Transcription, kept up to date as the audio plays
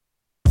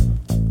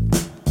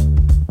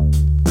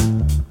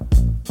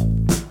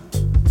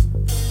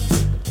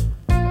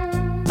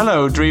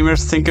Hello,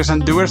 dreamers, thinkers,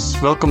 and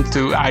doers. Welcome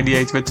to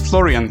Ideate with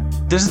Florian.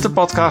 This is the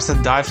podcast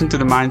that dives into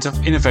the minds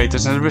of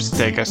innovators and risk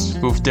takers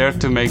who've dared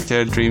to make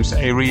their dreams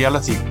a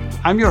reality.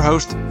 I'm your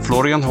host,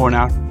 Florian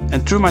Hornaar,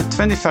 and through my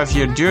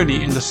 25-year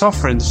journey in the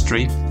software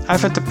industry,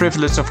 I've had the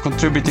privilege of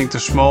contributing to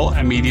small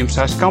and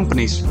medium-sized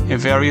companies in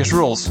various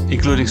roles,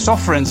 including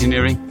software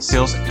engineering,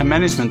 sales, and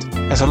management.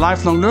 As a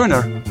lifelong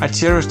learner, I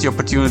cherish the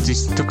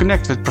opportunities to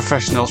connect with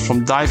professionals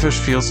from diverse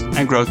fields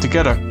and grow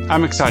together.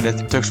 I'm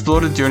excited to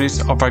explore the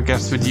journeys of our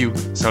guests with you,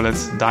 so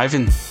let's dive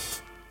in.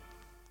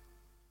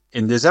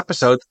 In this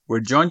episode,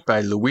 we're joined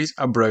by Luis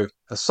Abreu,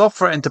 a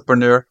software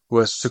entrepreneur who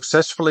has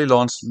successfully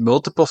launched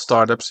multiple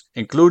startups,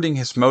 including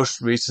his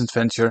most recent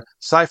venture,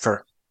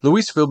 Cypher.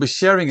 Luis will be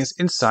sharing his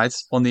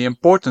insights on the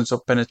importance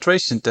of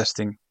penetration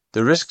testing,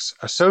 the risks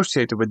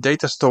associated with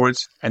data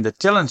storage, and the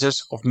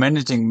challenges of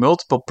managing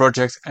multiple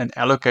projects and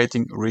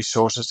allocating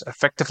resources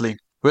effectively.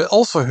 We'll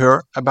also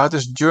hear about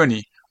his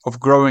journey of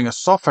growing a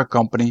software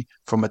company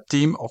from a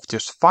team of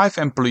just 5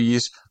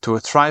 employees to a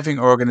thriving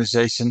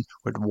organization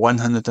with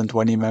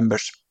 120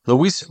 members.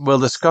 Luis will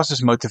discuss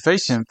his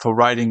motivation for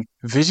writing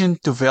Vision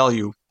to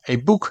Value, a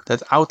book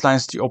that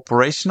outlines the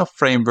operational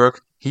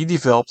framework he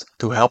developed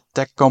to help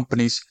tech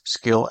companies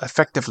scale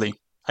effectively.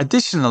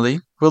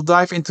 Additionally, we'll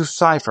dive into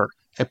Cypher,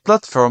 a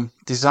platform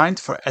designed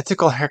for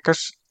ethical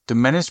hackers to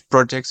manage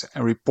projects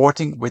and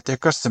reporting with their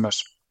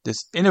customers.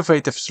 This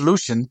innovative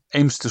solution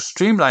aims to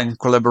streamline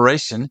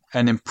collaboration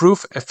and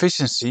improve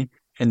efficiency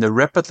in the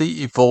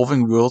rapidly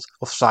evolving world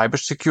of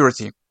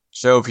cybersecurity.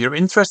 So if you're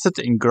interested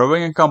in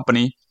growing a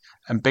company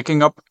and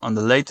picking up on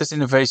the latest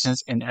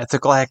innovations in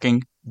ethical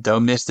hacking,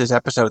 don't miss this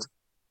episode.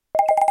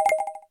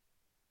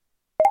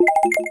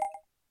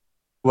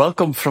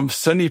 Welcome from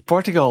sunny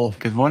Portugal.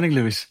 Good morning,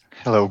 Luis.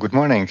 Hello, good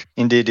morning.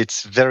 Indeed,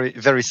 it's very,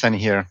 very sunny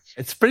here.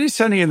 It's pretty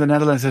sunny in the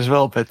Netherlands as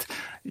well, but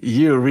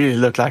you really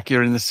look like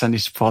you're in a sunny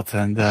spot,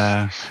 and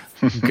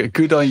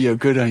good on you,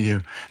 good on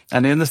you.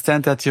 And I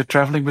understand that you're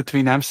traveling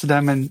between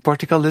Amsterdam and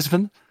Portugal,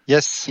 Lisbon?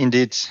 Yes,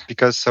 indeed,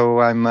 because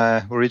I'm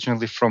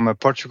originally from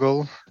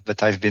Portugal,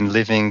 but I've been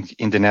living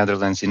in the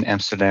Netherlands, in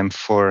Amsterdam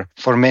for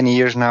many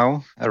years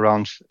now,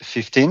 around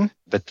 15.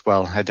 But,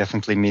 well, I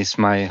definitely miss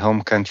my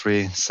home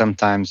country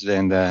sometimes,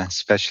 and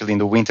especially in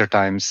the winter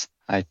times.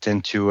 I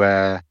tend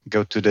to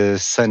go to the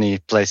sunny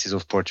places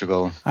of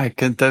Portugal. I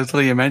can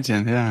totally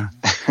imagine, yeah.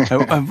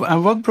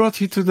 And what brought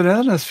you to the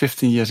Netherlands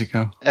 15 years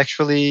ago?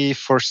 Actually,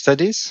 for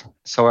studies.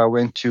 So I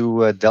went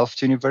to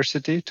Delft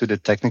University, to the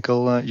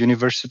technical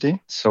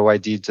university. So I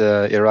did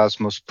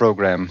Erasmus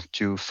program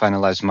to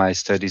finalize my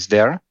studies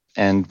there.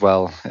 And,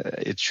 well,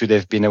 it should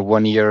have been a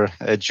 1-year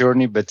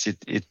journey, but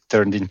it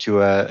turned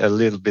into a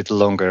little bit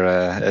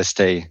longer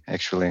stay,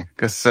 actually.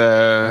 Because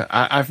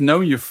I've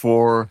known you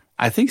for,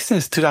 I think,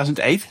 since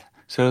 2008.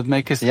 So that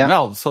makes it,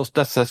 well, so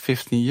that's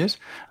 15 years.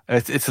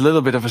 It's a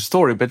little bit of a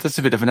story, but it's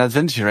a bit of an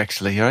adventure,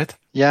 actually, right?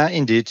 Yeah,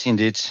 indeed.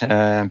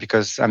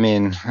 Because,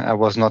 I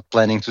was not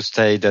planning to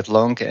stay that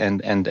long.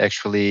 And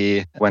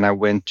actually, when I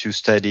went to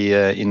study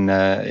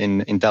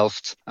in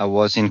Delft, I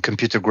was in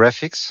computer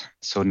graphics,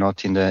 so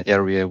not in the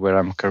area where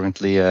I'm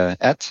currently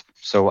at.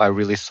 So I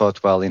really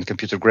thought, well, in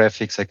computer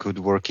graphics, I could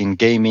work in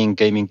gaming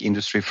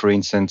industry, for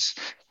instance.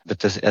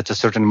 But at a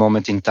certain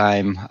moment in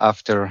time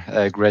after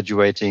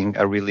graduating,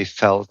 I really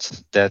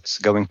felt that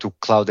going to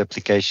cloud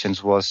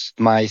applications was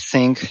my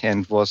thing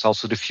and was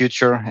also the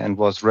future and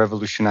was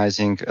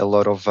revolutionizing a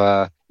lot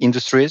of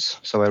industries.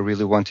 So I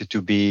really wanted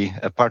to be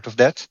a part of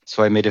that.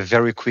 So I made a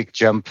very quick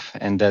jump,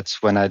 and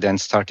that's when I then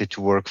started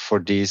to work for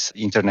this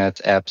internet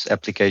apps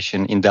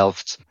application in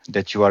Delft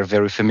that you are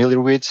very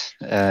familiar with,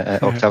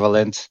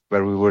 Octavalent,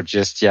 where we were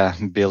just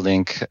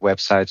building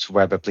websites,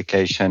 web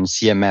applications,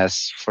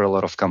 CMS for a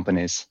lot of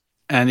companies.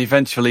 And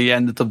eventually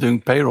ended up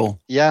doing payroll.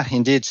 Yeah,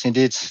 indeed.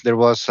 There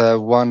was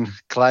one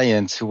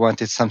client who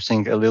wanted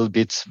something a little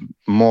bit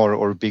more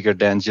or bigger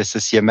than just a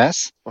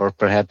CMS, or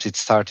perhaps it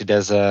started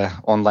as a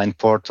online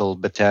portal,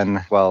 but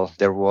then, well,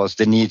 there was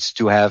the need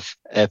to have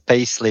a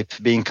payslip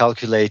being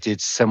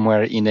calculated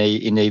somewhere in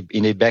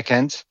a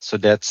backend. So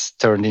that's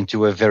turned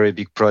into a very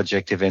big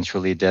project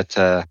eventually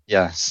that,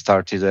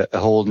 started a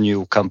whole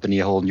new company,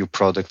 a whole new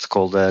product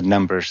called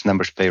Numbers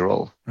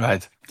Payroll.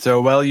 Right.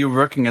 So while you're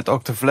working at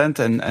Octavalent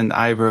and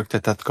I worked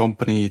at that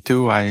company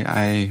too,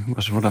 I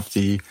was one of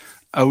the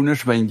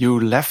owners when you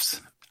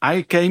left.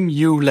 I came,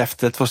 you left.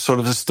 That was sort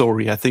of the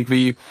story. I think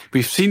we've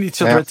seen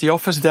each other at the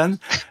office then.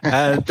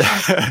 And we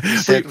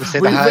said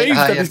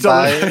hi and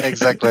bye.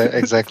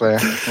 Exactly.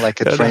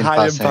 Like a train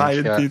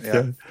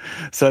passing.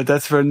 So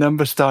that's where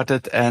Numbers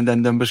started, and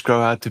then Numbers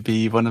grow out to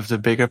be one of the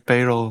bigger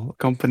payroll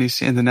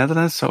companies in the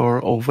Netherlands. Or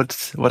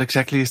what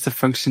exactly is the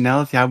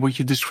functionality? How would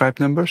you describe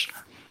Numbers?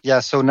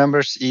 Yeah, so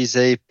Numbers is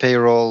a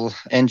payroll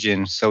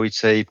engine. So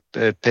it's a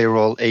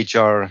payroll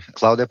HR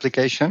cloud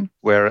application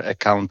where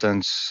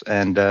accountants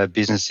and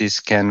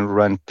businesses can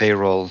run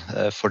payroll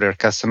for their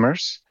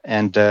customers.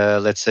 And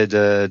let's say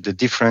the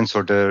difference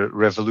or the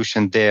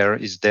revolution there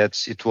is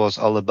that it was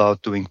all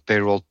about doing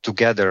payroll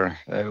together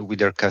with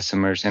their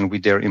customers and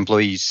with their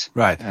employees.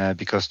 Right.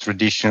 Because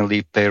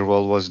traditionally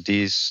payroll was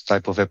these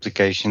type of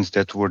applications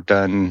that were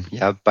done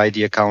by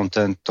the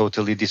accountant,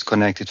 totally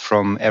disconnected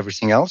from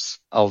everything else.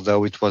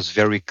 Although it was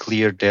very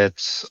clear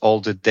that all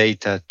the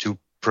data to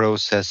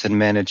process and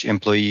manage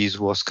employees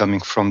was coming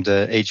from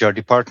the HR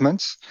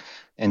departments.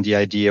 And the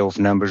idea of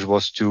numbers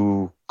was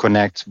to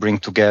bring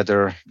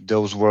together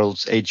those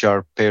worlds, HR,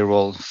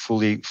 payroll,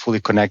 fully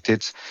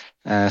connected,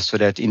 so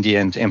that in the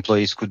end,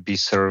 employees could be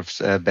served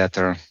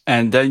better.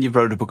 And then you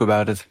wrote a book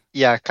about it.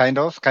 Yeah, kind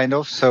of.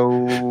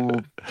 So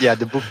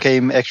the book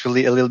came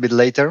actually a little bit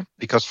later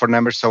because for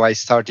numbers. So I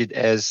started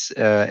as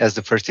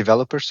the first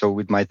developer. So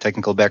with my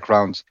technical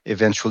background,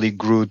 eventually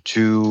grew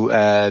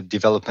to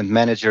development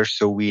manager.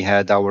 So we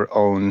had our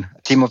own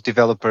team of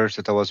developers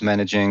that I was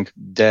managing.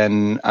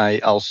 Then I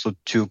also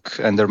took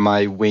under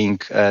my wing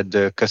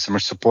the customer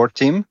support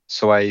team.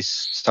 So I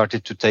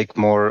started to take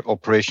more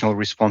operational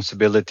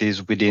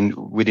responsibilities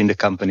within the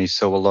company.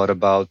 So a lot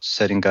about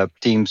setting up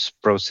teams,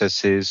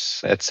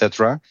 processes,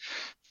 etc.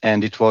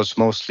 And it was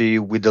mostly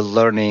with the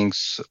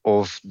learnings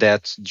of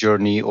that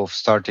journey of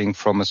starting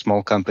from a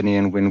small company.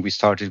 And when we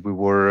started, we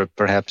were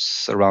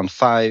perhaps around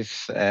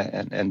 5,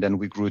 and then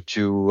we grew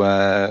to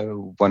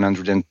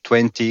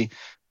 120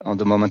 on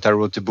the moment I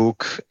wrote the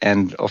book.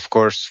 And of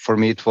course, for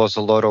me, it was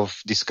a lot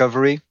of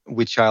discovery,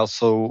 which I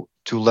also,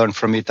 to learn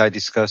from it, I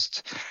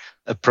discussed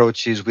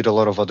approaches with a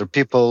lot of other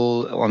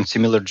people on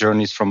similar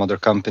journeys from other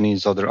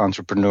companies, other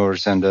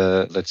entrepreneurs, and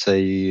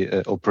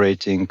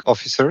operating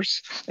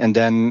officers. And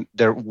then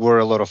there were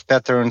a lot of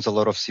patterns, a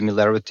lot of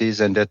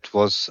similarities, and that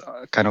was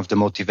kind of the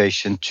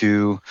motivation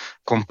to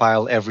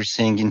compile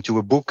everything into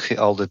a book,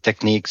 all the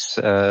techniques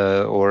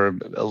or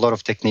a lot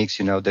of techniques,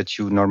 that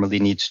you normally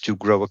need to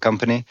grow a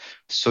company.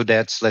 So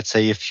that's, let's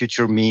say, a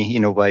future me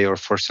in a way, or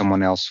for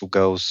someone else who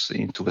goes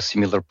into a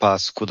similar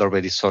path could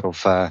already sort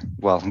of,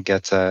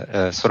 get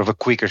a sort of a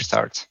quicker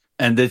start.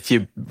 And did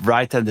you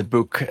write the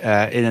book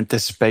in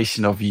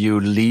anticipation of you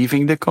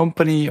leaving the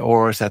company,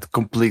 or is that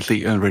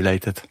completely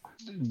unrelated?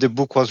 The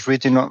book was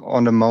written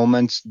on a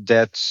moment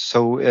that,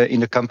 in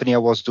the company, I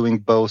was doing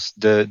both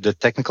the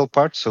technical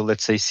part, so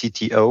let's say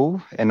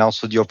CTO, and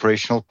also the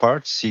operational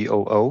part,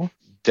 COO.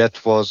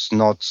 That was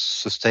not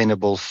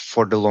sustainable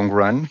for the long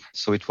run.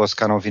 So it was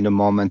kind of in a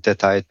moment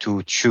that I had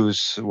to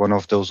choose one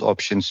of those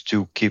options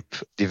to keep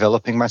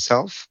developing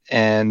myself.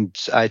 And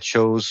I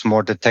chose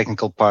more the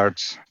technical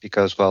part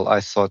because,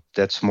 I thought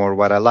that's more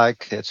what I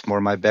like. It's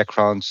more my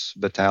background,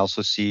 but I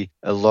also see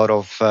a lot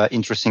of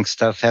interesting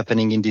stuff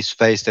happening in this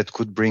space that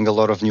could bring a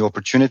lot of new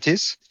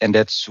opportunities. And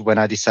that's when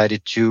I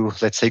decided to,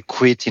 let's say,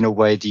 quit in a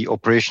way the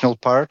operational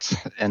part.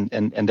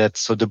 And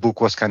so the book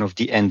was kind of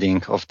the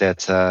ending of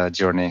that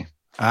journey.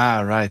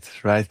 Ah,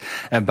 right.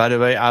 And by the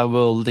way, I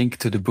will link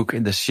to the book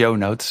in the show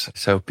notes.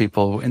 So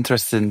people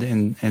interested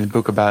in the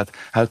book about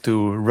how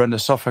to run a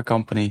software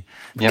company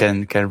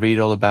can read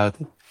all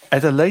about it.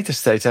 At a later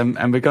stage, and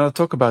we're going to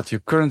talk about your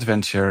current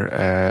venture,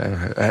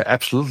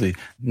 absolutely.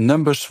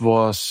 Numbers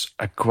was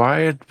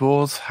acquired,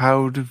 bought.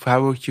 How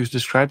would you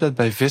describe that?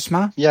 By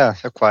Visma? Yeah,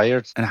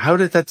 acquired. And how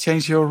did that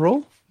change your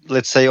role?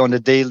 Let's say on the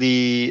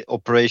daily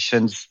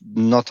operations,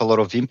 not a lot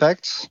of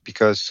impact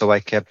because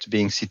I kept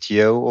being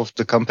CTO of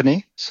the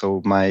company.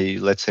 So my,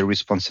 let's say,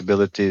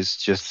 responsibilities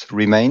just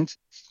remained.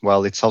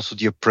 While it's also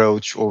the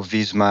approach of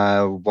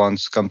Visma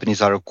once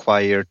companies are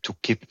acquired to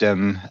keep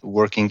them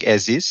working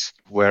as is,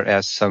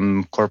 whereas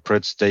some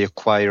corporates, they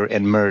acquire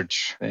and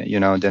merge,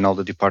 then all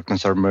the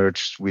departments are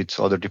merged with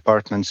other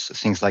departments,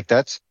 things like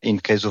that. In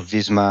case of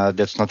Visma,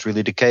 that's not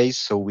really the case.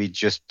 So we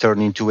just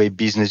turn into a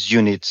business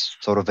unit,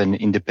 sort of an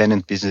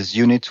independent business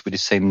unit with the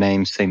same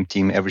name, same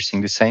team, everything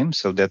the same.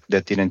 So that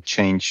didn't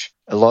change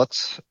a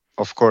lot.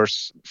 Of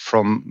course,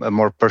 from a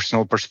more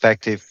personal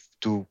perspective,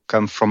 to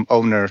come from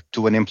owner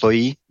to an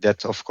employee,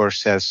 that of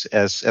course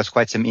has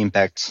quite some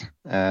impact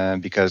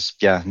because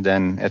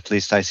then at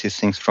least I see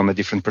things from a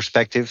different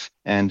perspective.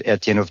 And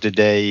at the end of the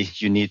day,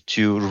 you need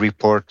to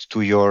report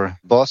to your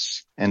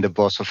boss, and the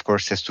boss of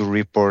course has to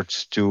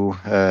report to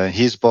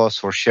his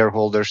boss or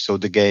shareholders. So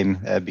the game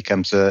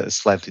becomes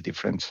slightly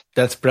different.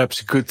 That's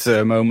perhaps a good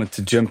moment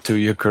to jump to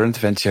your current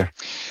venture.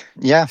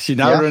 Yeah. So you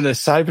now run a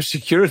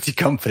cybersecurity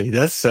company.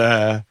 That's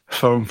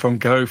from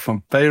going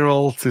from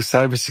payroll to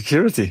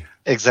cybersecurity.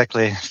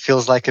 Exactly.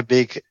 Feels like a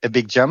big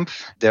jump.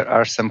 There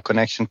are some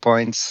connection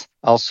points.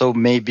 Also,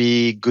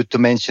 maybe good to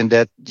mention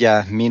that,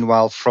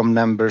 meanwhile, from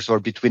numbers or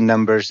between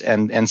numbers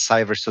and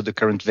cyber, so the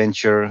current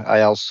venture,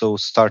 I also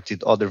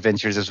started other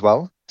ventures as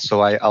well.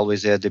 So I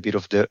always had a bit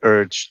of the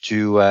urge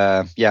to,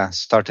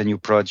 start a new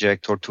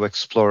project or to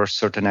explore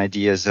certain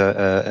ideas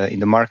in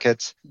the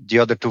market. The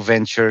other two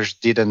ventures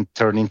didn't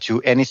turn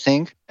into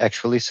anything,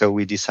 actually. So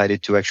we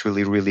decided to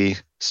actually really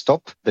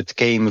stop, but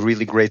came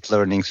really great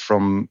learnings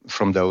from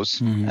those.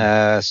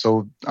 Mm-hmm.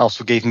 So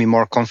also gave me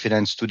more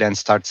confidence to then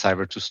start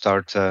cyber, to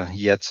start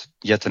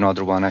yet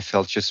another one. I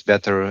felt just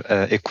better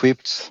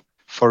equipped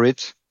for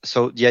it.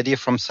 So the idea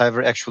from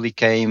Cyber actually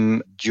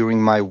came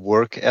during my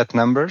work at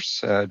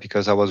Numbers,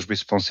 because I was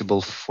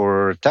responsible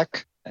for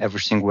tech.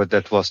 Everything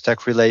that was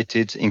tech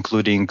related,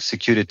 including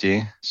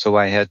security. So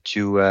I had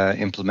to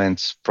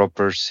implement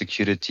proper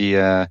security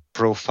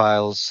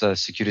profiles,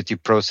 security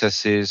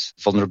processes,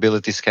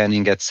 vulnerability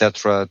scanning,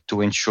 etc.,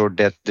 to ensure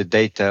that the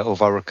data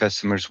of our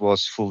customers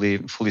was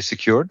fully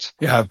secured.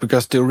 Yeah,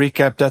 because to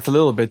recap that a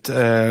little bit,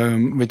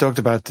 we talked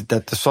about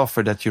that the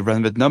software that you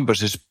run with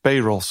Numbers is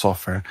payroll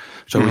software.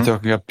 So we're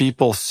talking about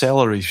people's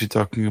salaries. We're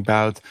talking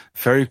about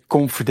very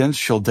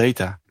confidential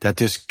data that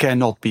just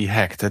cannot be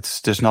hacked.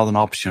 That's just not an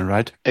option,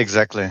 right?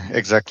 Exactly.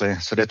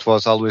 So that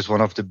was always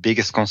one of the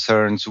biggest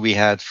concerns we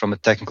had from a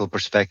technical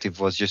perspective,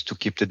 was just to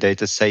keep the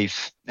data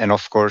safe. And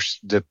of course,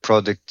 the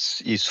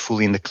product is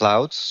fully in the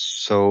cloud.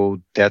 So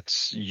that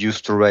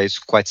used to raise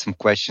quite some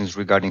questions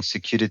regarding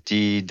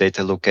security,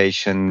 data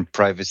location,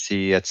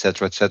 privacy,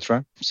 etc.,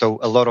 etc. So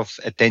a lot of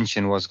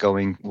attention was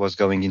going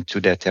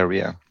into that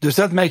area. Does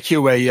that make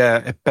you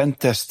a pen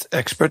test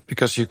expert?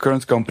 Because your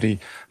current company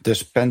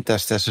does pen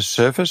test as a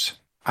service.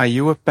 Are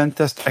you a pen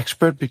test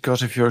expert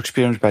because of your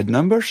experience by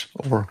Numbers,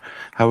 or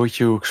how would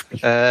you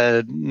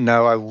explain?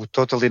 No, I would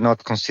totally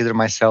not consider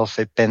myself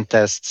a pen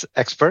test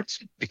expert,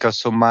 because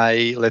so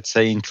my, let's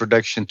say,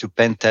 introduction to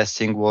pen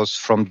testing was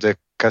from the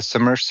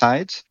customer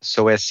side.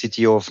 So as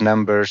CTO of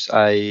Numbers,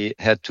 I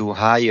had to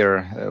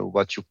hire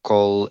what you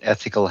call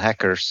ethical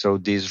hackers. So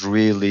these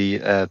really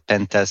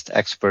pen test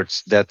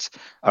experts that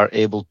are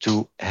able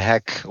to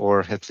hack,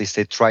 or at least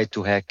they try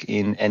to hack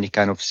in any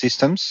kind of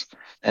systems.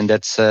 And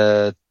that's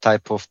a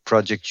type of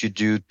project you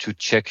do to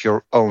check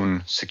your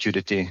own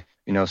security.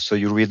 So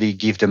you really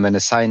give them an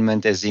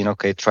assignment, as in,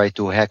 okay, try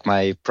to hack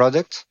my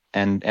product,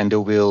 and they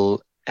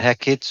will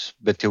hack it,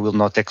 but they will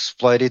not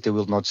exploit it. They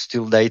will not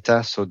steal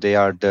data. So they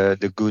are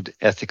the good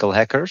ethical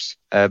hackers,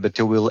 but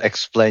they will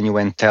explain you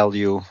and tell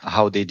you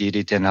how they did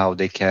it and how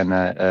they can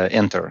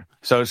enter.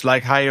 So it's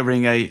like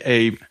hiring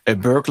a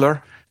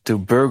burglar to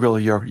burgle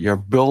your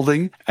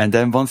building. And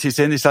then once he's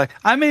in, he's like,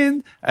 I'm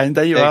in. And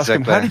then you ask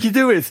him, how did you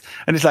do it?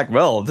 And he's like,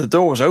 well, the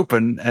door was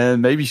open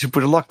and maybe you should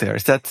put a lock there.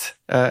 Is that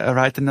a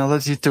right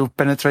analogy to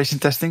penetration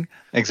testing?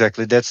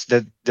 Exactly.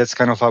 That's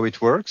kind of how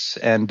it works.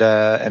 And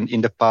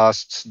in the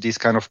past, these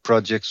kind of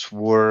projects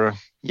were,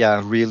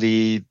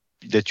 really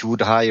that you would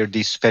hire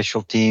this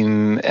special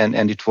team,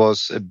 and it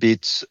was a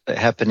bit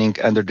happening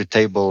under the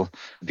table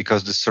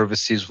because the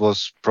services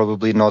was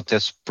probably not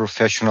as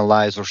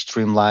professionalized or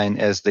streamlined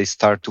as they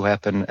start to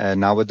happen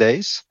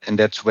nowadays. And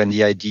that's when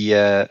the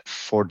idea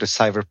for the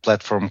cyber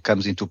platform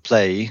comes into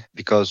play,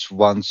 because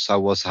once I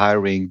was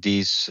hiring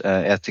these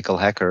ethical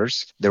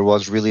hackers, there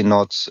was really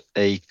not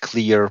a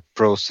clear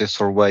process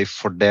or way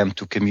for them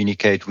to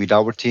communicate with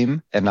our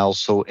team. And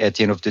also at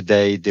the end of the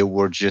day, they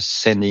were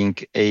just sending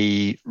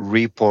a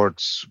report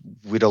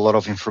with a lot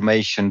of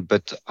information,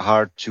 but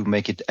hard to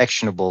make it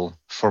actionable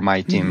for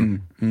my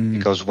team.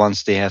 Because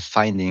once they have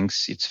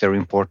findings, it's very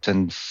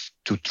important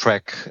to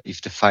track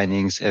if the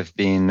findings have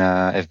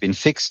been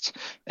fixed,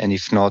 and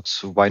if not,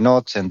 why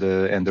not, and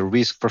the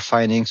risk per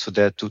finding, so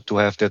that to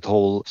have that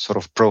whole sort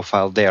of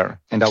profile there.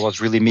 And I was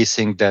really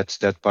missing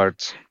that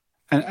part.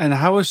 And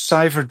how is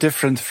cyber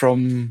different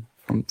from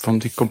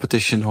the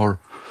competition or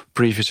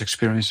previous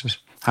experiences?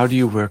 How do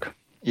you work?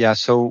 Yeah,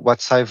 so what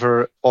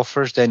Cyber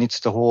offers, then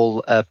it's the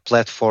whole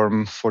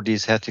platform for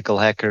these ethical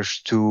hackers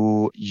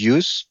to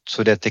use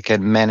so that they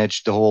can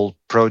manage the whole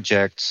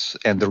project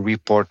and the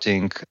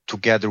reporting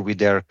together with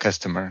their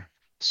customer.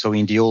 So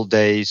in the old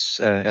days,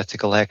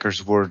 ethical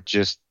hackers were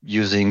just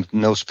using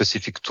no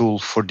specific tool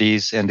for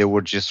this, and they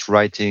were just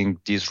writing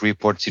these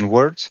reports in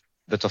Word.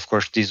 But of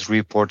course, these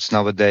reports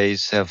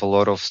nowadays have a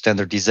lot of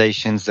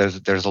standardizations.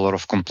 There's a lot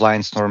of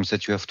compliance norms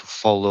that you have to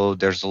follow.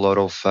 There's a lot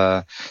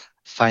of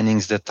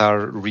findings that are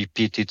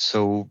repeated.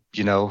 So,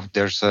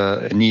 there's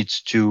a need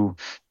to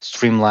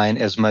streamline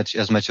as much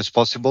as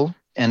possible.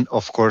 And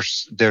of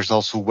course, there's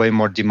also way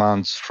more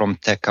demands from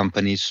tech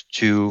companies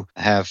to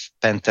have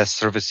pen test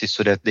services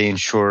so that they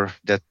ensure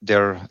that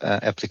their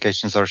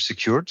applications are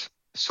secured.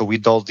 So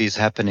with all this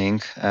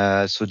happening,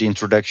 so the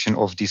introduction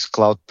of these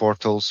cloud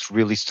portals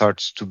really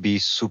starts to be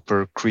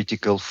super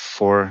critical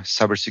for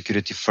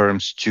cybersecurity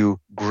firms to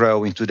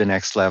grow into the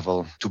next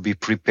level, to be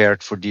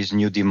prepared for these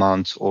new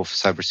demands of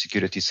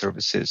cybersecurity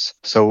services.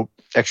 So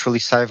actually,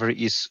 Cyber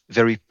is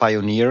very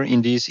pioneer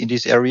in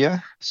this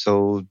area.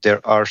 So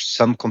there are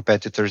some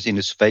competitors in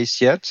the space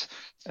yet,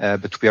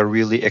 but we are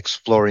really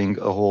exploring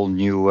a whole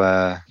new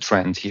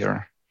trend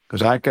here.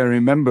 Because I can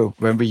remember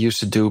when we used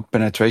to do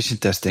penetration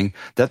testing,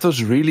 that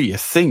was really a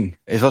thing.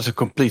 It was a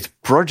complete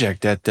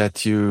project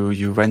that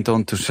you went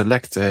on to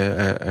select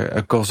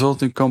a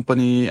consulting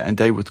company, and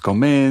they would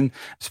come in,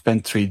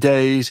 spend 3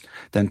 days,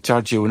 then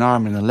charge you an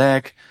arm and a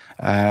leg.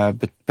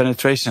 But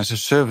penetration as a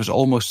service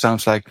almost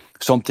sounds like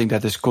something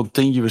that is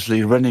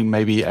continuously running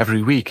maybe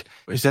every week.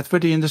 Is that where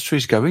the industry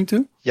is going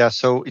to? Yeah,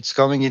 so it's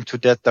going into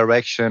that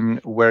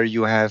direction where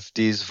you have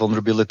these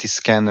vulnerability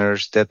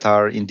scanners that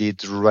are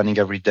indeed running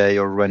every day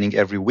or running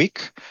every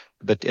week.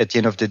 But at the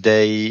end of the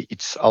day,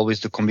 it's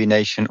always the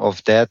combination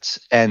of that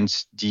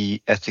and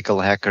the ethical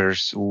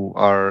hackers who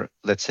are,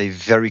 let's say,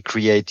 very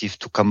creative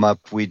to come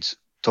up with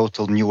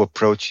total new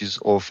approaches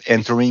of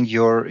entering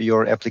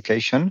your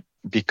application.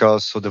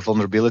 Because so the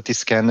vulnerability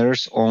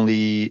scanners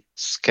only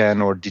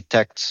scan or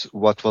detect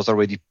what was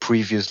already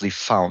previously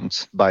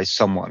found by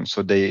someone.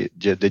 So they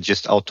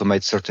just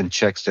automate certain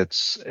checks that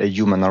a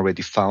human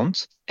already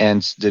found.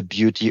 And the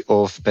beauty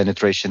of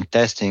penetration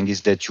testing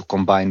is that you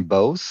combine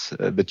both,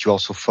 but you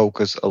also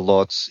focus a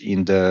lot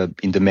in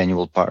the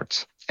manual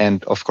part.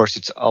 And of course,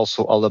 it's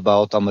also all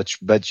about how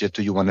much budget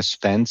do you want to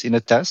spend in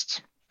a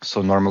test.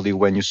 So normally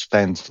when you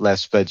spend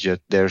less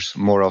budget, there's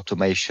more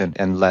automation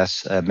and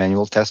less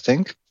manual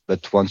testing.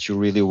 But once you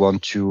really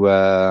want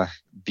to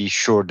be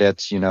sure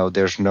that,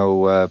 there's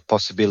no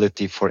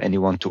possibility for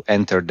anyone to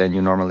enter, then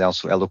you normally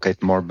also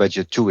allocate more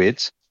budget to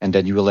it. And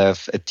then you will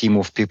have a team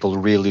of people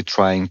really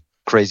trying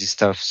crazy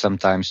stuff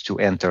sometimes to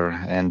enter.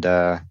 And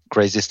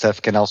crazy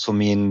stuff can also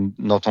mean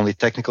not only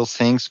technical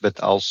things, but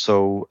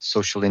also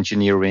social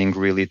engineering,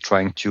 really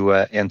trying to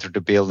enter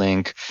the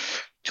building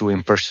to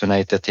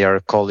impersonate that they are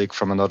a colleague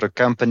from another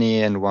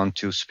company and want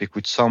to speak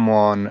with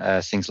someone,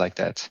 things like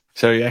that.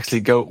 So you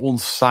actually go on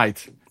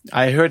site.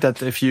 I heard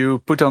that if you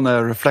put on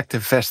a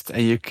reflective vest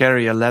and you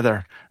carry a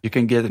ladder, you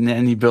can get in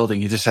any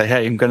building. You just say,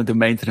 hey, I'm going to do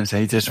maintenance.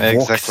 And you just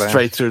walk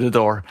straight through the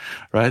door,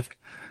 right?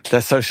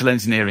 That's social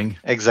engineering.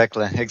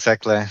 Exactly.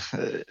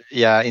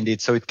 Yeah,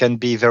 indeed. So it can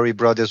be very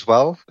broad as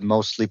well.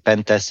 Mostly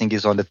pen testing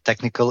is on the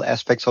technical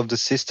aspects of the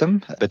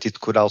system, but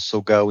it could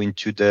also go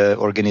into the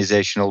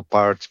organizational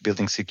part,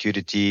 building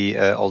security,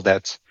 all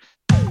that.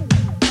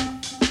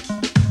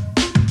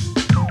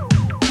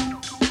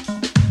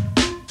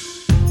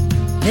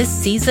 This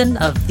season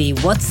of the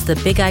What's the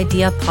Big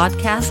Idea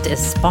podcast is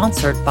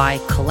sponsored by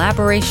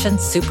Collaboration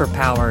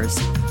Superpowers.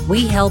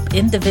 We help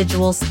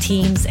individuals,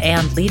 teams,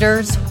 and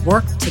leaders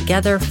work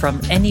together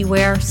from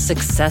anywhere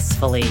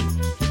successfully.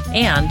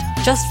 And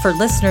just for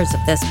listeners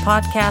of this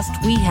podcast,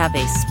 we have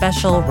a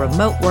special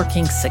remote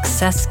working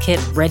success kit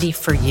ready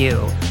for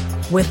you.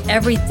 With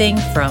everything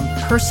from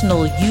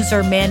personal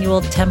user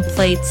manual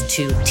templates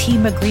to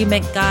team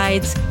agreement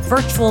guides,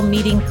 virtual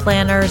meeting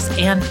planners,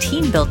 and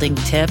team building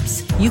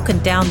tips, you can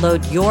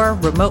download your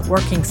remote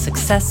working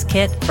success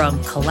kit from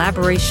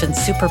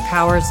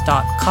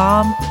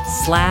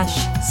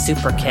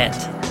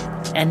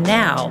collaborationsuperpowers.com/superkit. And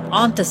now,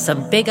 on to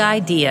some big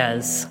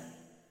ideas.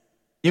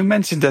 You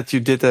mentioned that you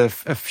did a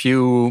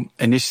few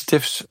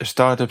initiatives,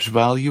 startups,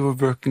 while you were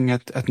working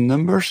at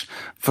Numbers.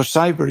 For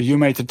Cyber, you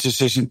made the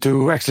decision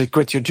to actually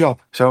quit your job.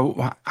 So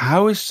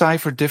how is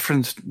Cyber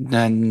different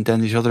than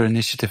these other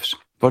initiatives?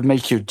 What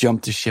made you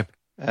jump the ship?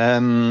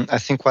 I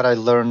think what I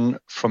learned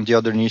from the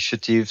other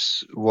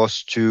initiatives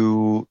was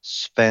to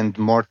spend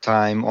more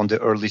time on the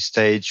early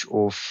stage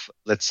of,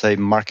 let's say,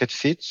 market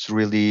fits,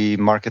 really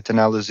market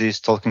analysis,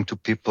 talking to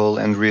people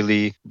and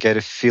really get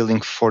a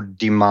feeling for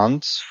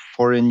demands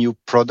for a new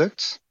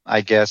product.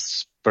 I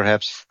guess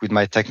perhaps with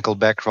my technical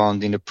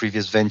background in the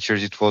previous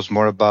ventures, it was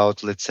more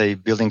about, let's say,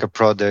 building a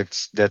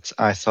product that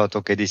I thought,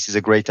 okay, this is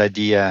a great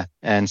idea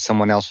and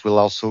someone else will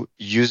also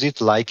use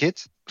it, like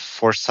it.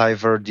 For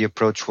Cyber, the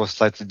approach was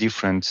slightly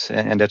different.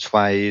 And that's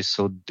why,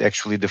 so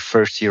actually the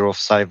first year of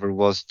Cyber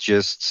was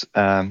just,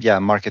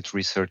 market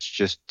research,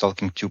 just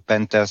talking to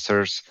pen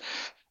testers,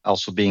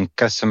 also being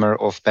customer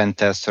of pen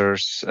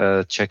testers,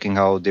 checking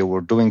how they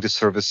were doing the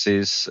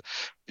services,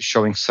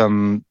 showing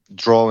some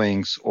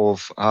drawings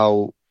of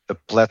how a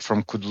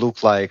platform could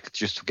look like,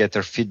 just to get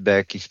their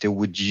feedback if they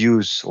would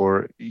use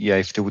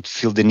if they would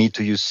feel the need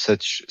to use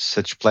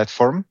such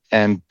platform.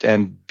 And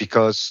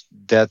because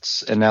that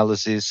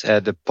analysis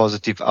had a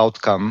positive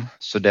outcome,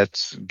 so that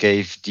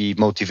gave the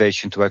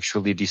motivation to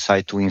actually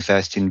decide to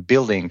invest in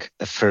building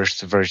a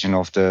first version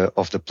of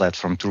the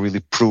platform to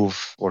really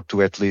prove, or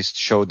to at least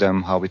show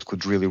them how it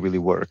could really, really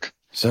work.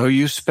 So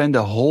you spent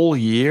a whole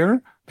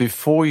year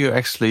before you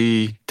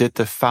actually did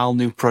the file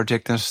new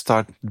project and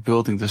start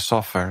building the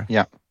software.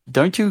 Yeah.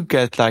 Don't you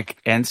get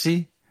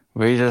antsy,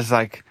 where you're just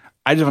like,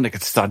 I just want to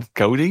get started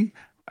coding?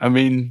 I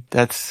mean,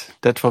 that's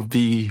what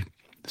the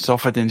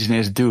software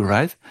engineers do,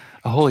 right?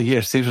 A whole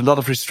year seems a lot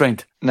of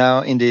restraint.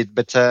 No, indeed.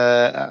 But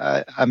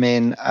for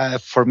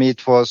me,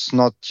 it was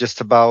not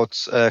just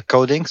about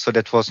coding. So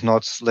that was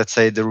not, let's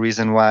say, the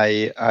reason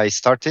why I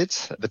started,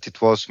 but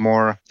it was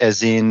more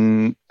as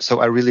in, so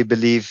I really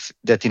believe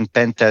that in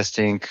pen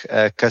testing,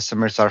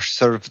 customers are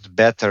served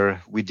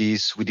better with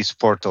this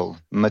portal,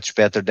 much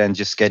better than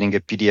just getting a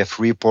PDF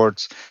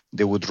report.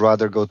 They would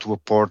rather go to a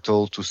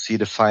portal to see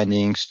the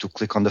findings, to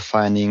click on the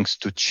findings,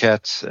 to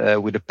chat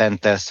with the pen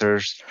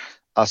testers,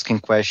 asking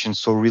questions,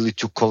 so really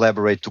to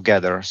collaborate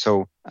together.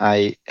 So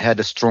I had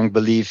a strong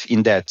belief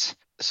in that.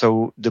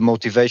 So the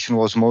motivation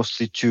was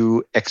mostly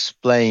to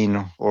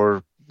explain,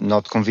 or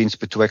not convince,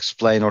 but to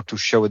explain or to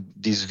show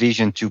this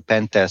vision to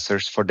pen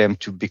testers for them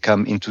to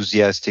become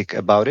enthusiastic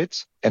about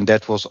it. And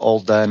that was all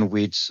done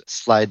with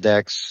slide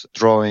decks,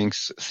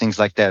 drawings, things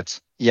like that.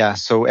 Yeah,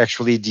 so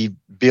actually the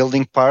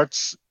building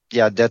parts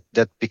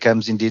that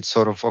becomes indeed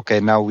sort of, okay,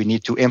 now we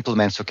need to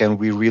implement. So can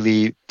we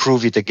really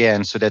prove it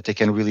again so that they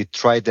can really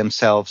try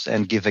themselves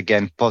and give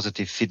again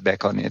positive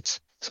feedback on it?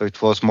 So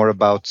it was more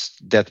about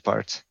that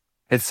part.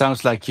 It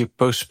sounds like you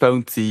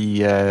postponed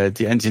the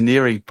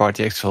engineering part,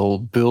 the actual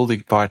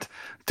building part,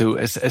 to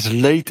as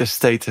late a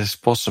state as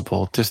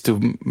possible, just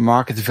to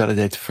market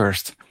validate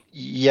first.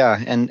 Yeah,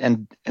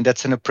 and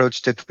that's an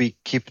approach that we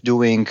keep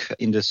doing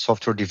in the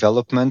software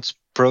development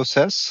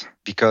process,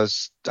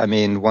 because I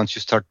mean, once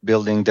you start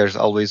building, there's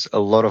always a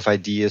lot of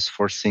ideas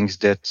for things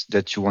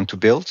that you want to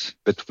build,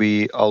 but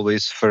we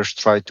always first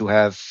try to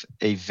have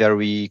a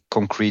very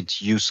concrete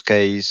use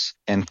case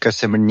and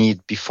customer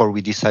need before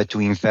we decide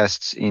to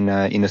invest in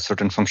a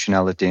certain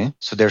functionality.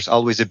 So there's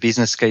always a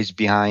business case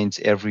behind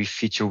every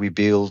feature we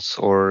build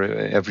or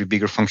every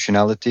bigger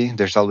functionality.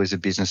 There's always a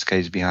business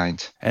case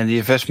behind. And the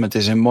investment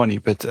is in money,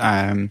 but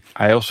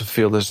I also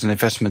feel there's an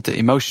investment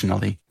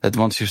emotionally, that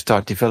once you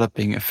start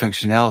developing a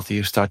functionality,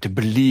 you start to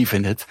believe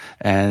in it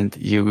and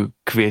you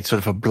create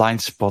sort of a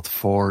blind spot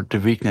for the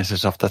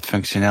weaknesses of that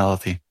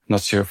functionality.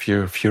 Not sure if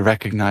you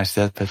recognize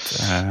that, but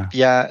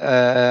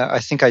I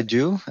think I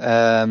do.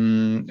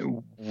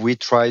 We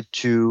try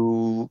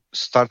to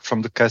start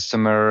from the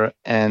customer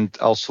and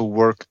also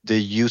work the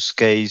use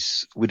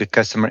case with the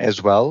customer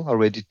as well,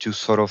 already to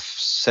sort of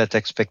set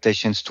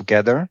expectations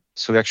together.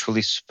 So we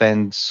actually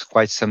spend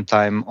quite some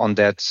time on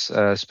that,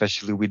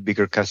 especially with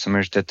bigger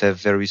customers that have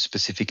very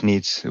specific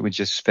needs. We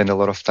just spend a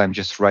lot of time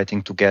just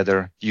writing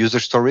together user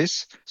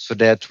stories so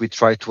that we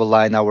try to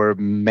align our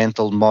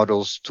mental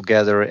models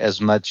together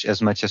as much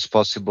as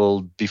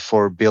possible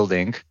before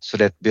building, so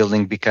that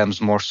building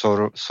becomes more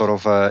sort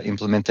of a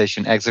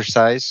implementation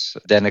exercise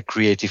than a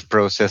creative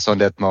process on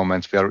that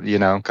moment. We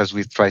are, because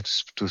we try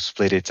to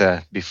split it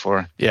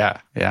before. Yeah.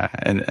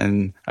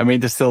 And I mean,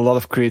 there's still a lot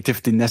of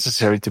creativity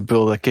necessary to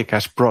build a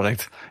kick-ass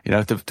product,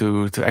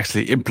 to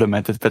actually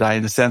implement it. But I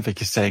understand what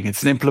you're saying.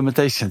 It's an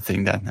implementation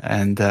thing then.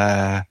 And,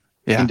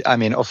 yeah. I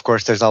mean, of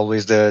course, there's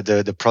always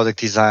the product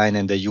design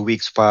and the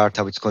UX part,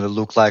 how it's going to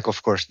look like.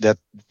 Of course,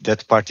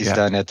 that part is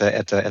done at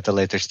a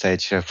later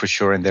stage for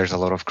sure. And there's a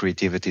lot of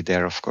creativity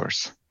there, of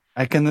course.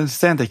 I can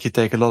understand that you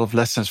take a lot of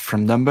lessons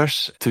from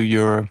numbers to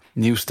your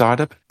new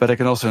startup, but I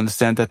can also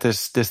understand that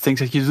there's things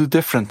that you do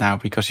different now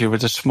because you're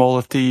with a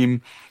smaller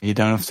team. You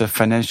don't have the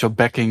financial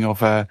backing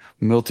of a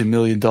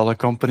multi-million-dollar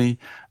company.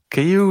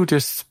 Can you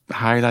just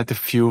highlight a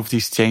few of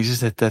these changes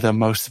that are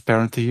most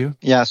apparent to you?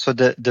 Yeah, so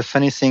the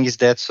funny thing is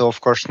that, so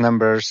of course,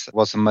 Numbers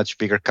was a much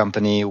bigger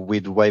company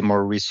with way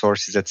more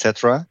resources,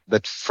 etc.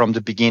 But from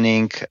the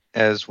beginning,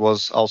 as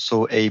was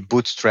also a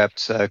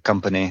bootstrapped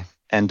company.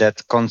 And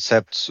that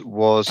concept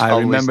was I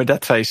remember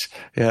that phase.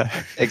 Yeah.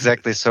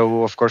 Exactly.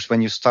 So, of course,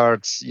 when you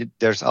start,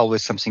 there's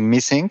always something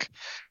missing.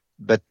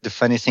 But the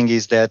funny thing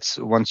is that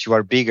once you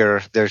are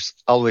bigger, there's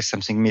always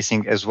something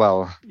missing as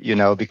well,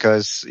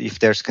 because if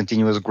there's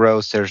continuous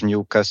growth, there's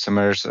new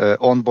customers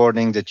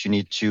onboarding that you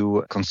need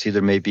to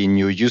consider, maybe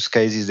new use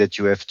cases that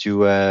you have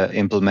to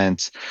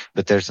implement.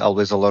 But there's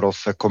always a lot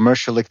of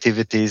commercial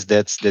activities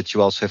that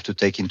you also have to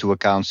take into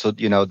account. So,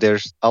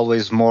 there's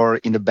always more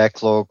in the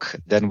backlog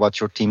than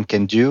what your team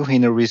can do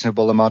in a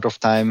reasonable amount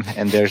of time.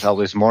 And there's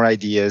always more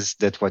ideas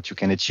than what you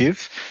can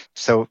achieve.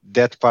 So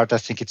that part, I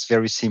think it's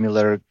very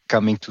similar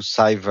coming to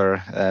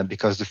Cyber,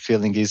 because the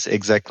feeling is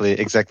exactly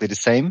the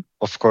same.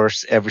 Of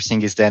course,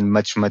 everything is then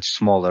much, much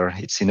smaller.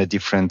 It's in a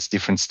different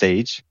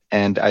stage.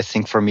 And I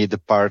think for me, the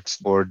part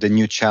or the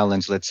new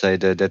challenge, let's say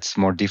that's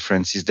more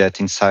different, is that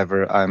in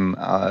Cyber, I'm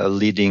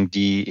leading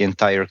the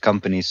entire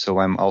company. So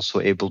I'm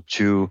also able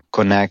to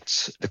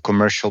connect the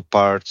commercial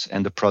parts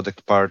and the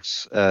product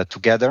parts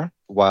together.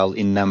 While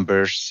in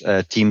Numbers,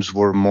 teams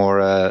were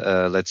more,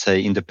 let's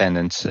say,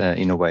 independent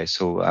in a way.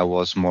 So I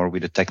was more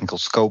with the technical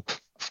scope,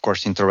 of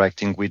course,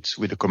 interacting with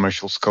the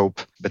commercial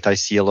scope. But I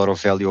see a lot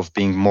of value of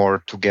being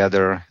more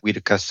together with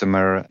the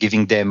customer,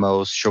 giving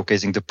demos,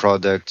 showcasing the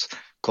product,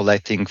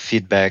 collecting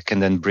feedback,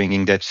 and then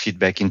bringing that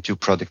feedback into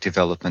product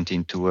development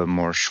into a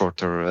more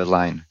shorter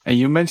line. And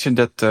you mentioned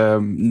that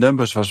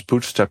Numbers was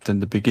bootstrapped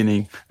in the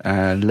beginning.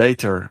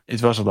 Later,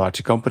 it was a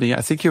larger company.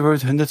 I think you were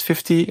at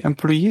 150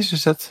 employees.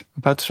 Is that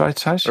about the right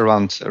size?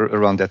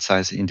 Around that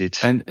size, indeed.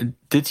 And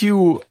did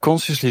you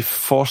consciously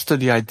foster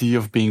the idea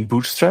of being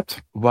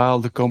bootstrapped while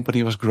the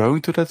company was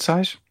growing to that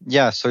size?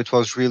 Yeah, so it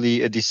was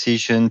really a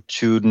decision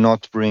to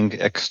not bring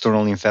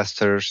external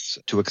investors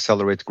to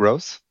accelerate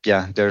growth.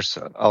 Yeah, there's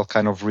all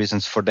kind of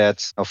reasons for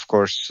that. Of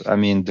course, I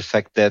mean, the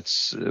fact that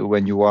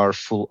when you are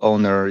full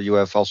owner, you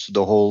have also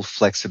the whole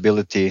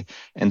flexibility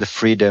and the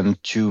freedom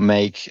to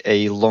make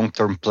a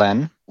long-term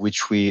plan,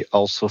 which we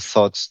also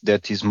thought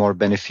that is more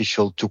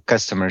beneficial to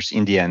customers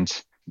in the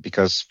end.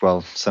 Because,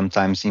 well,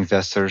 sometimes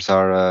investors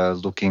are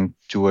looking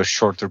to a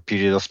shorter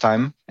period of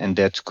time, and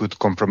that could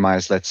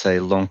compromise, let's say,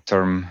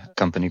 long-term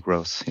company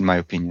growth, in my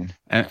opinion.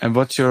 And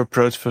what's your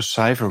approach for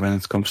Cyber when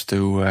it comes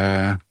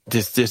to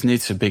this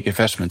needs a big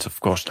investment, of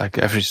course, like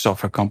every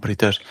software company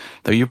does.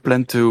 Do you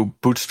plan to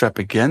bootstrap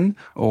again,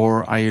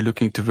 or are you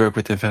looking to work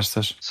with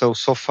investors? So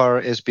far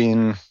it's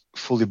been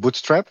fully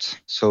bootstrapped.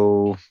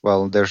 So,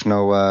 well, there's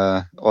no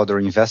other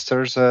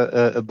investors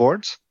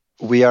aboard.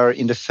 We are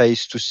in the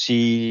phase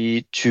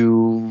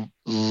to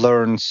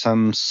learn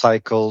some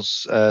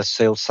cycles,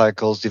 sales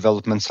cycles,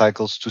 development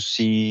cycles, to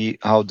see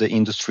how the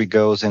industry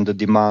goes and the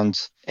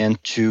demand,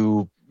 and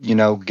to,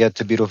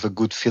 get a bit of a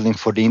good feeling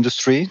for the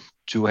industry,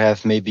 to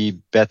have maybe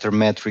better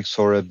metrics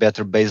or a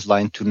better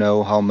baseline to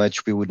know how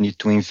much we would need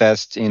to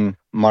invest in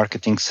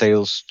marketing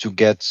sales to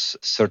get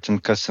certain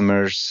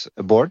customers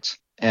aboard.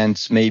 And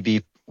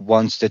maybe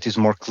once that is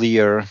more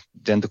clear,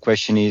 then the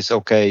question is,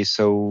 okay,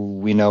 so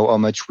we know how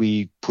much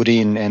we put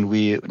in and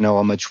we know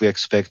how much we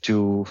expect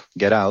to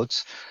get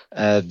out.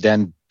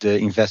 Then the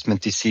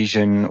investment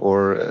decision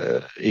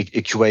or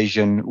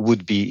equation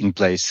would be in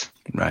place.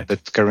 Right.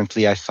 But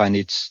currently I find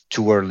it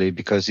too early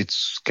because it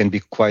can be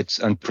quite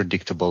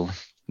unpredictable.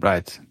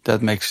 Right.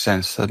 That makes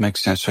sense.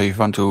 So you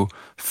want to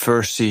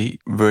first see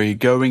where you're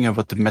going and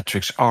what the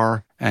metrics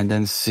are, and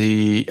then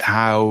see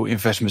how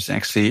investments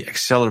actually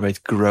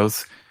accelerate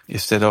growth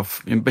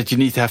but you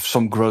need to have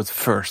some growth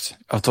first,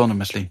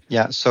 autonomously.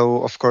 Yeah.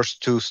 So of course,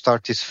 to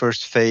start this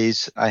first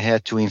phase, I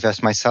had to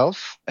invest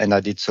myself, and I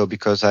did so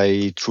because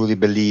I truly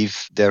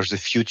believe there's a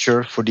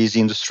future for this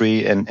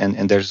industry, and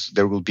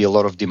there will be a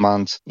lot of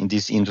demand in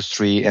this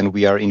industry, and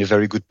we are in a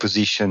very good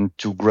position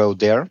to grow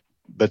there.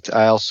 But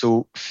I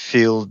also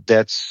feel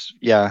that,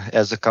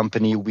 as a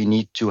company, we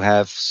need to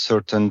have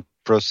certain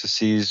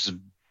processes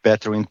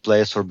better in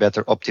place or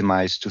better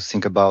optimized to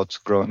think about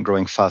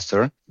growing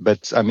faster.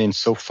 But I mean,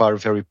 so far,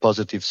 very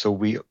positive. So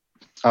we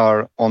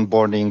are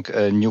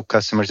onboarding new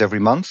customers every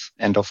month.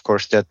 And of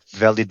course, that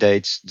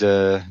validates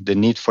the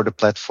need for the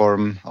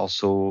platform.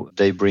 Also,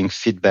 they bring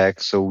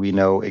feedback, so we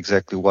know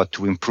exactly what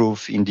to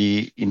improve in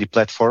the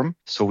platform.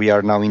 So we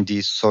are now in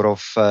this sort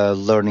of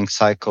learning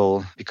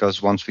cycle,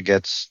 because once we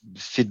get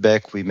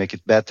feedback, we make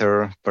it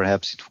better.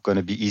 Perhaps it's going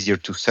to be easier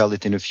to sell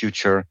it in the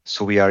future.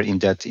 So we are in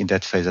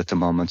that phase at the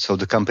moment. So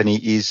the company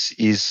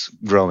is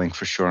growing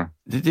for sure.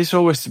 This is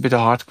always a bit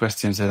of hard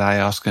questions that I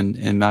ask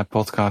in my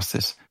podcast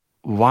is,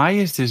 why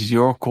is this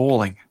your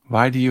calling?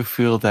 Why do you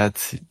feel that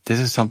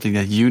this is something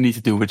that you need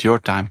to do with your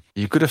time?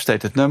 You could have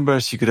stated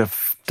numbers, you could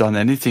have done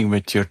anything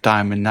with your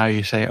time, and now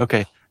you say,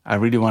 okay, I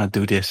really want to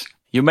do this.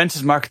 You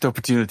mentioned market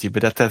opportunity,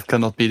 but that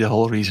cannot be the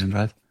whole reason,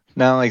 right?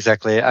 No,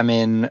 exactly. I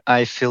mean,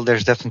 I feel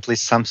there's definitely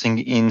something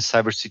in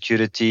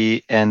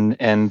cybersecurity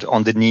and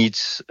on the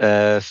needs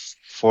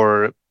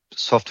for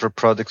software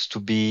products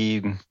to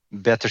be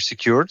better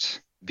secured.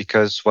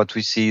 Because what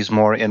we see is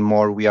more and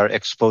more we are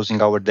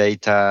exposing our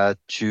data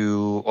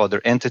to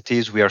other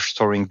entities. We are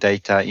storing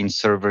data in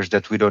servers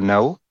that we don't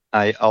know.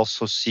 I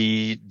also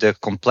see the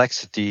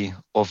complexity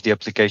of the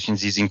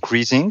applications is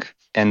increasing,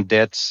 and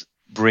that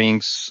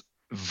brings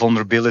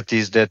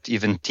vulnerabilities that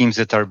even teams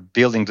that are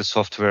building the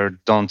software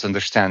don't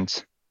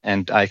understand.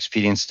 And I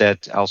experienced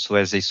that also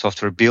as a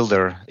software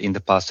builder in the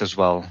past as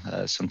well.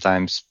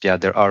 Sometimes,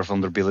 there are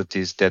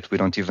vulnerabilities that we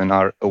don't even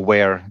are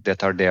aware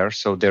that are there.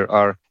 So there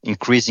are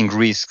increasing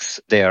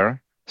risks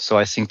there. So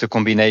I think the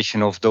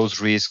combination of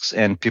those risks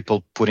and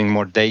people putting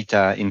more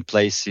data in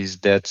places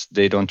that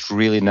they don't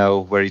really know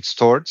where it's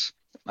stored,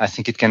 I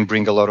think it can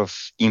bring a lot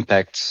of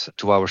impact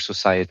to our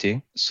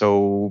society.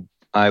 So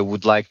I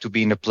would like to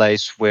be in a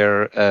place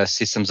where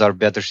systems are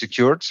better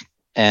secured.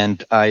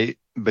 And I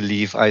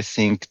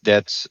think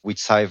that with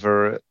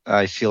Cyber,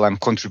 I feel I'm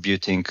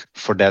contributing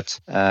for that.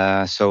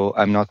 So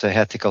I'm not a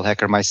ethical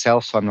hacker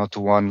myself. So I'm not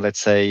the one, let's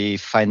say,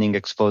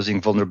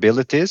 exposing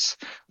vulnerabilities.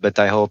 But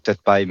I hope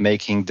that by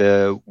making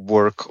the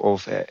work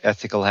of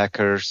ethical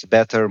hackers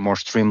better, more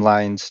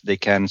streamlined, they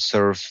can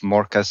serve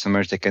more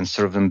customers, they can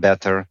serve them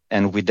better.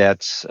 And with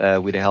that,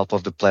 with the help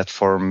of the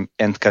platform,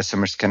 end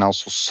customers can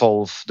also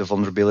solve the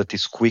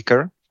vulnerabilities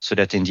quicker, so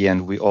that in the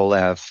end, we all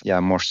have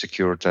more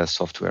secured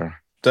software.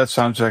 That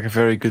sounds like a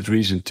very good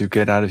reason to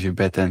get out of your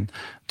bed and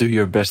do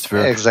your best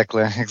work.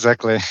 Exactly.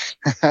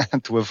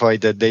 To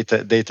avoid the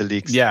data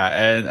leaks. Yeah,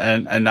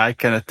 and I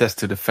can attest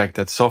to the fact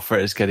that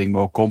software is getting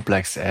more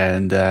complex.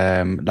 And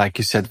like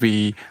you said,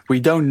 we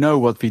don't know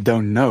what we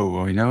don't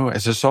know. You know,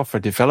 as a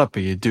software developer,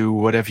 you do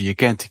whatever you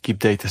can to keep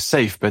data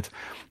safe. But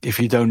if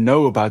you don't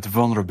know about the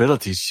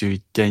vulnerabilities,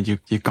 then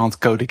you can't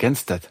code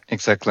against that.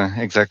 Exactly.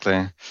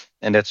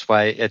 And that's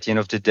why at the end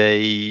of the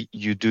day,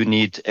 you do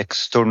need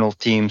external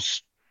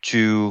teams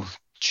to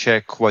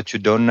check what you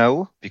don't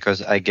know,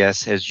 because I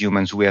guess as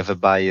humans, we have a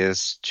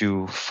bias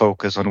to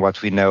focus on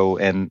what we know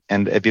and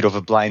a bit of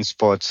a blind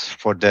spot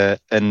for the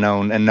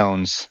unknown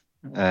unknowns,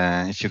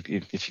 if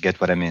you get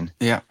what I mean.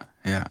 Yeah.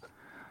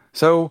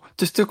 So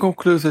just to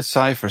conclude with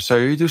Cyber, so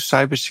you do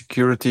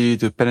cybersecurity, you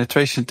do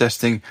penetration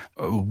testing.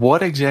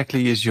 What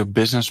exactly is your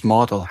business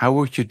model? How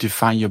would you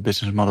define your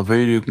business model?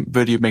 Where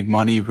do you make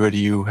money? Where do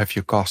you have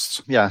your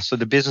costs? Yeah, so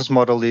the business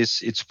model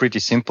it's pretty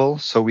simple.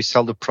 So we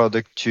sell the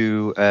product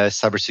to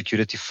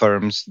cybersecurity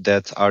firms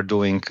that are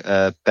doing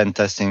pen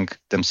testing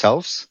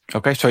themselves.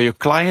 Okay, so your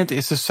client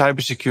is a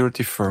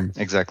cybersecurity firm.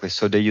 Exactly.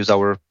 So they use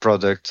our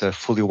product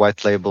fully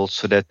white labeled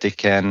so that they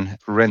can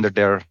render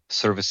their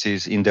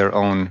services in their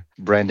own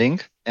branding.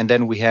 And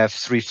then we have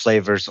 3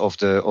 flavors of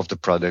the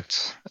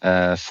product.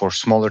 For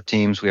smaller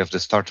teams, we have the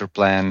starter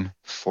plan.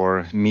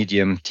 For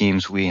medium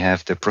teams, we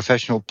have the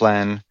professional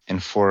plan.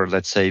 And for,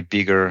 let's say,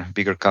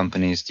 bigger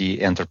companies,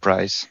 the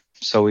enterprise.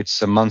 So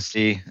it's a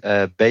monthly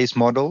base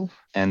model.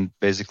 And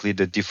basically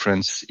the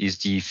difference is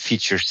the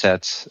feature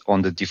set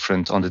on the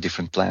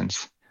different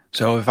plans.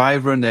 So if I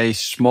run a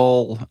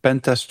small pen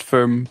test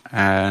firm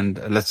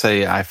and let's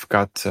say I've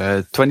got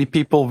 20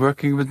 people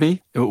working with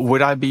me,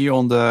 would I be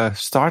on the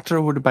starter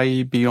or would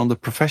I be on the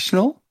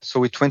professional? So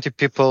with 20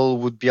 people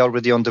would be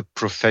already on the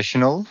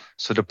professional.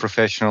 So the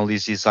professional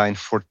is designed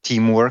for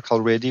teamwork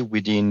already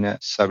within a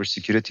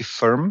cybersecurity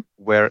firm,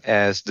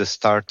 whereas the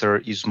starter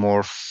is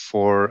more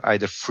for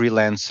either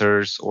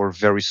freelancers or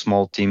very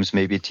small teams,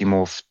 maybe a team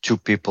of 2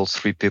 people,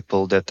 3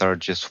 people that are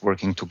just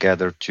working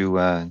together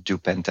to do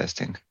pen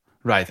testing.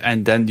 Right.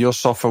 And then your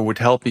software would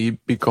help me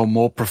become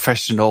more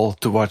professional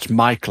towards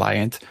my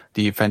client,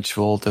 the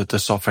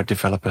software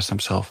developers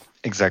themselves.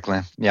 Exactly.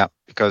 Yeah.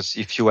 Because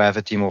if you have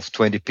a team of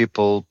 20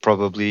 people,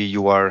 probably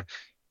you are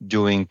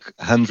doing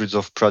hundreds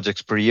of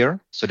projects per year.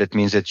 So that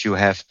means that you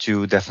have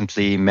to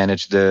definitely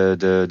manage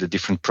the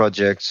different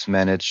projects,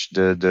 manage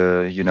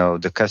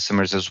the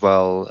customers as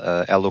well,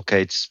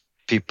 allocate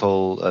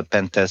people,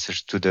 pen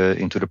testers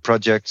into the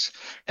projects,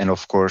 and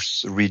of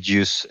course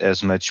reduce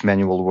as much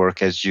manual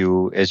work as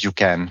you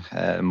can,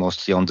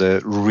 mostly on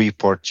the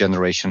report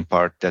generation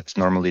part that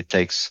normally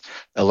takes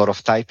a lot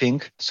of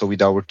typing. So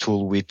with our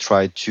tool, we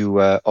try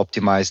to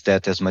optimize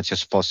that as much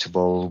as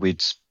possible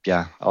with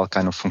all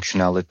kind of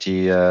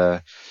functionality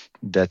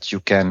that you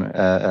can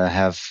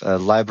have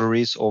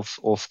libraries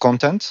of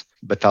content,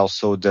 but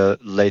also the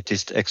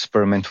latest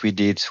experiment we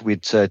did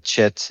with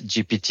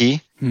ChatGPT,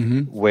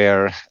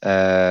 where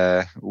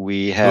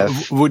we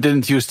have... We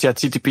didn't use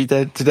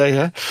ChatGPT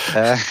today,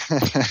 huh?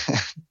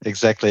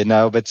 Exactly,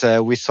 no, but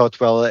we thought,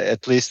 well,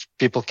 at least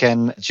people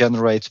can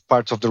generate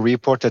part of the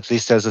report, at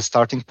least as a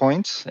starting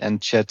point,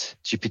 and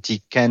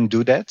ChatGPT can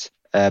do that.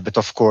 But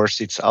of course,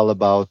 it's all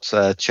about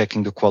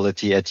checking the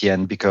quality at the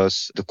end,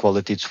 because the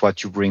quality is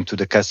what you bring to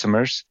the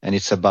customers. And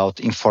it's about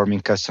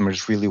informing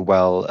customers really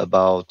well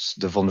about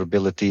the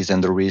vulnerabilities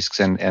and the risks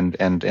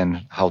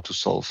and how to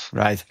solve.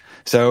 Right.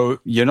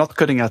 So you're not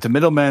cutting out the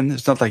middleman.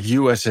 It's not like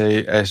you as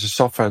a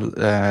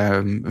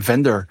software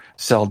vendor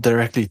sell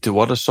directly to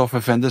other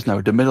software vendors. No,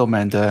 the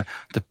middleman, the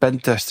pen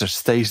tester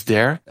stays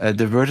there.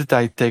 The word that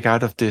I take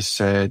out of this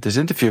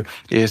interview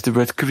is the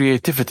word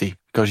creativity.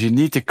 Because you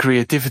need the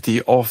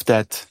creativity of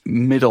that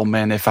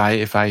middleman, if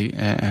I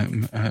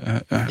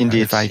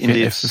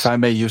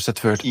may use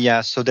that word.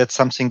 Yeah, so that's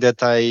something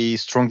that I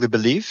strongly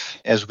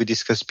believe. As we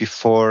discussed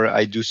before,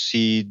 I do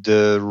see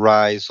the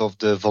rise of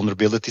the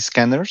vulnerability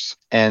scanners,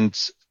 and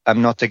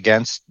I'm not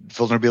against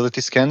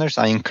vulnerability scanners.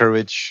 I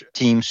encourage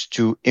teams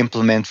to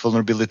implement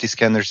vulnerability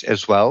scanners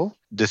as well.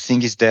 The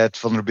thing is that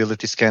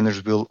vulnerability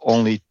scanners will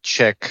only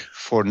check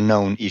for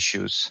known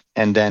issues.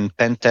 And then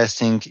pen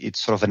testing,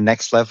 it's sort of a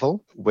next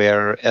level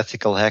where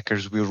ethical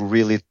hackers will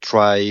really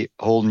try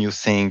whole new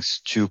things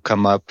to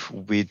come up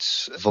with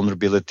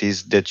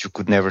vulnerabilities that you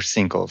could never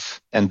think of.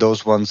 And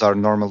those ones are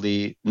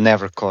normally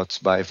never caught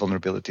by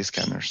vulnerability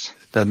scanners.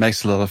 That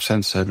makes a lot of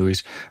sense,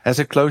 Luis. As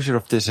a closure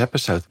of this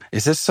episode,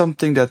 is this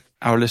something that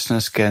our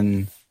listeners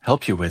can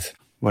help you with?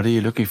 What are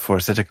you looking for?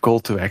 Is that a call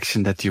to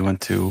action that you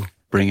want to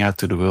bring out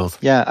to the world?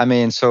 Yeah,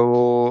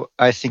 so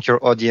I think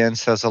your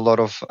audience has a lot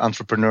of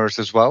entrepreneurs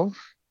as well.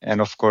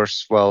 And of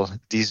course, well,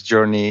 this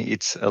journey,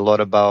 it's a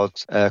lot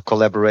about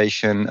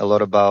collaboration, a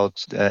lot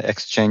about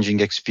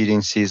exchanging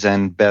experiences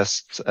and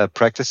best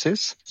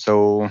practices.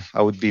 So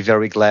I would be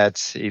very glad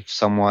if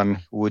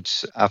someone would,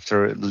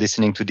 after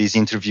listening to this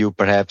interview,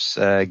 perhaps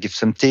give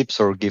some tips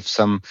or give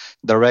some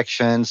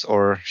directions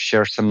or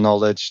share some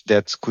knowledge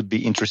that could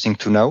be interesting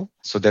to know.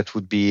 So that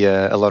would be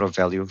a lot of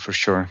value for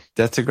sure.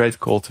 That's a great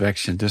call to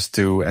action, just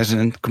to, as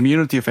a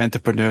community of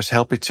entrepreneurs,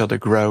 help each other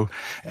grow.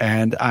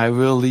 And I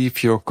will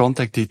leave your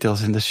contact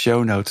details in the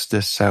show notes.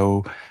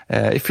 So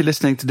if you're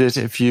listening to this,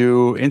 if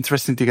you're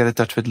interested to get in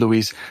touch with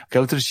Luis,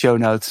 go to the show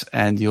notes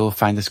and you'll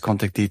find his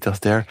contact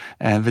details there.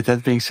 And with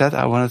that being said,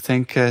 I want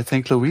to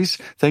thank Luis.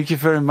 Thank you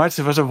very much.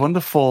 It was a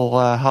wonderful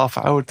half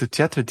hour to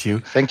chat with you.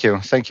 Thank you.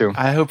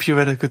 I hope you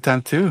had a good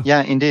time too.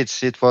 Yeah, indeed.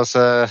 It was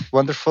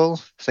wonderful.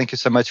 Thank you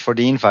so much for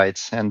the invite.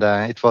 And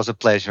it was a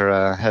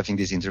pleasure having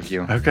this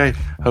interview. Okay.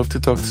 Hope to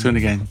talk soon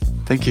again.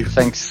 Thank you.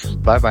 Thanks.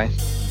 Bye-bye.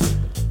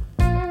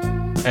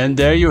 And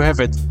there you have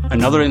it.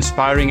 Another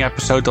inspiring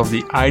episode of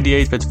the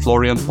Ideate with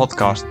Florian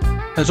podcast.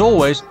 As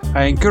always,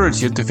 I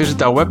encourage you to visit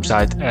our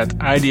website at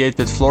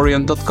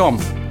ideatewithflorian.com.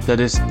 That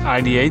is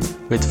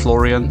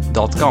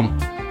ideatewithflorian.com.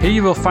 Here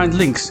you will find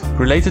links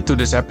related to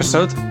this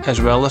episode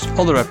as well as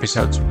other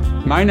episodes.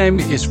 My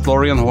name is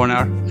Florian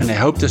Horner, and I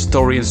hope the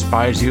story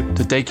inspires you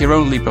to take your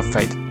own leap of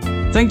faith.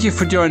 Thank you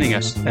for joining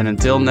us, and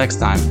until next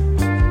time.